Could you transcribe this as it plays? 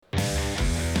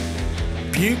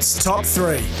Buetts' Top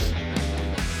 3.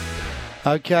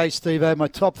 Okay, Steve-O, my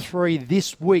top 3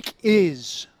 this week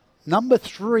is number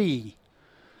 3,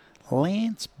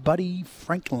 Lance Buddy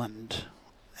Franklin.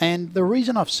 And the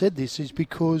reason I've said this is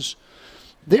because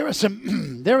there are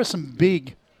some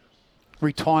big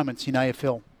retirements in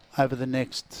AFL over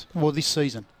this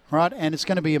season, right? And it's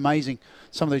going to be amazing,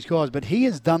 some of these guys. But he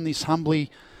has done this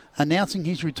humbly, announcing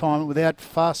his retirement without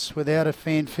fuss, without a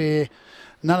fanfare,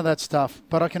 none of that stuff.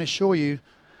 But I can assure you,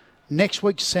 next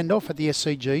week's send-off at the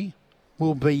SCG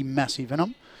will be massive.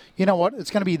 And you know what?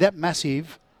 It's going to be that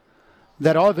massive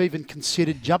that I've even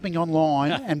considered jumping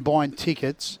online and buying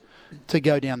tickets to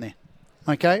go down there.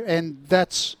 Okay? And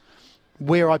that's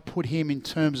where I put him in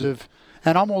terms of,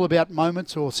 and I'm all about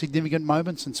moments or significant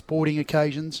moments and sporting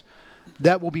occasions.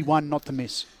 That will be one not to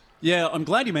miss. Yeah, I'm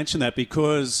glad you mentioned that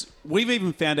because we've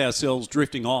even found ourselves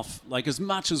drifting off. Like, as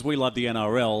much as we love the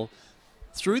NRL,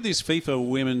 through this FIFA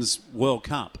Women's World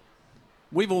Cup,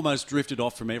 we've almost drifted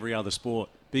off from every other sport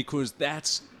because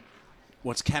that's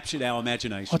what's captured our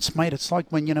imagination. It's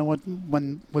like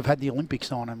when we've had the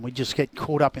Olympics on and we just get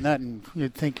caught up in that and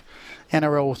you'd think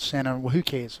NRL, Santa, well, who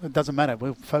cares? It doesn't matter.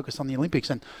 We're focused on the Olympics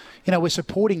and, we're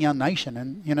supporting our nation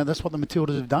and, that's what the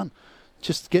Matildas have done.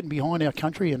 Just getting behind our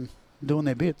country and doing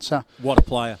their bit. So what a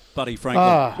player, Buddy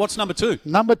Franklin. What's number 2?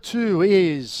 Number 2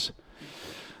 is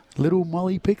little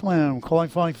Molly Picklum,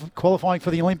 qualifying for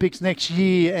the Olympics next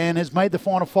year and has made the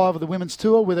final 5 of the women's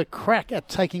tour with a crack at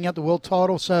taking out the world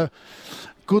title. So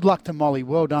good luck to Molly.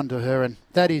 Well done to her. And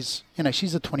that is,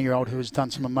 she's a 20-year-old who has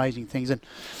done some amazing things. And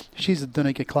she's a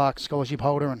Danica Clark scholarship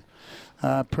holder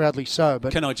and proudly so.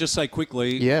 But can I just say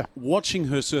quickly, watching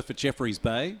her surf at Jeffreys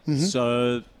Bay,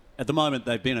 so at the moment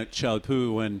they've been at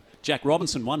Chopu and Jack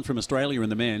Robinson won from Australia in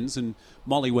the men's and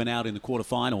Molly went out in the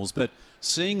quarterfinals. But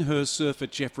seeing her surf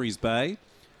at Jeffreys Bay,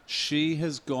 she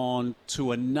has gone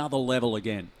to another level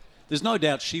again. There's no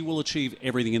doubt she will achieve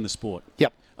everything in the sport.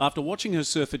 Yep. After watching her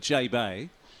surf at J Bay,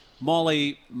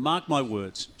 Molly, mark my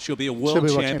words, she'll be a world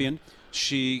champion.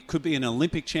 She could be an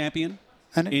Olympic champion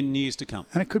in years to come.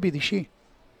 And it could be this year.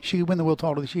 She could win the world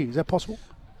title this year. Is that possible?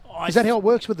 Is that how it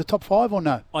works with the top 5 or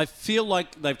no? I feel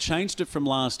like they've changed it from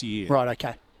last year. Right,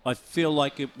 okay. I feel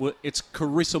like it's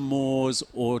Carissa Moore's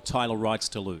or Tyler Wright's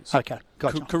to lose. Okay,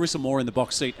 gotcha. Carissa Moore in the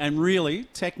box seat. And really,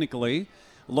 technically,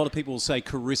 a lot of people will say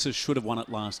Carissa should have won it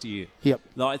last year. Yep.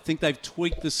 I think they've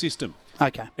tweaked the system.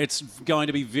 Okay. It's going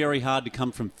to be very hard to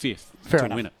come from 5th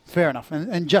to win it. Fair enough.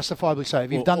 And justifiably so.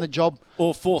 If you've done the job...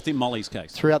 Or 4th in Molly's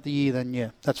case. Throughout the year, then,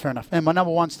 yeah, that's fair enough. And my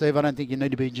number 1, Steve, I don't think you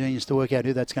need to be a genius to work out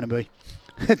who that's going to be.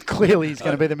 Clearly, it's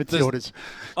going to be the Matildas.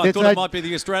 I thought it might be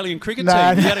the Australian cricket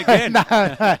team yet again.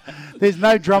 No. There's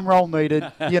no drum roll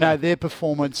needed. Their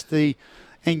performance, the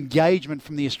engagement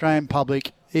from the Australian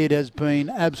public, it has been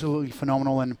absolutely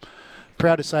phenomenal. And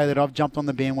proud to say that I've jumped on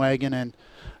the bandwagon. And,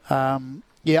 I'm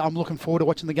looking forward to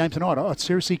watching the game tonight. I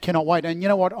seriously cannot wait. And you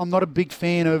know what? I'm not a big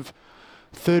fan of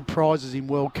third prizes in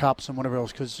World Cups and whatever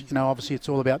else because, obviously it's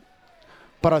all about...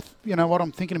 But,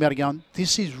 I'm thinking about it going,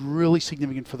 this is really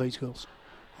significant for these girls.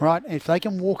 Right? If they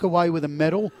can walk away with a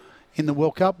medal in the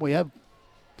World Cup, we have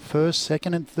first,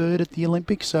 second and third at the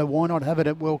Olympics, so why not have it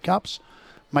at World Cups?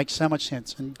 Makes so much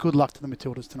sense, and good luck to the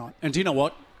Matildas tonight. And do you know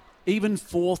what? Even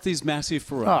 4th is massive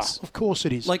for us. Of course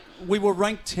it is. Like, we were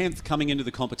ranked 10th coming into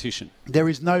the competition. There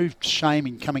is no shame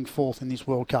in coming 4th in this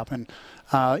World Cup, and,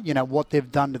 what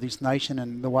they've done to this nation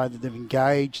and the way that they've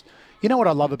engaged. You know what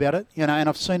I love about it? And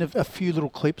I've seen a few little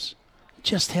clips,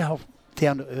 just how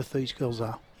down to earth these girls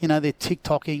are. They're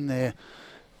TikToking, they're,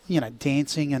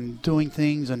 dancing and doing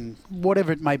things and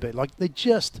whatever it may be. Like, they're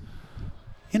just,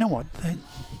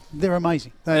 they're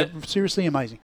amazing. They're seriously amazing.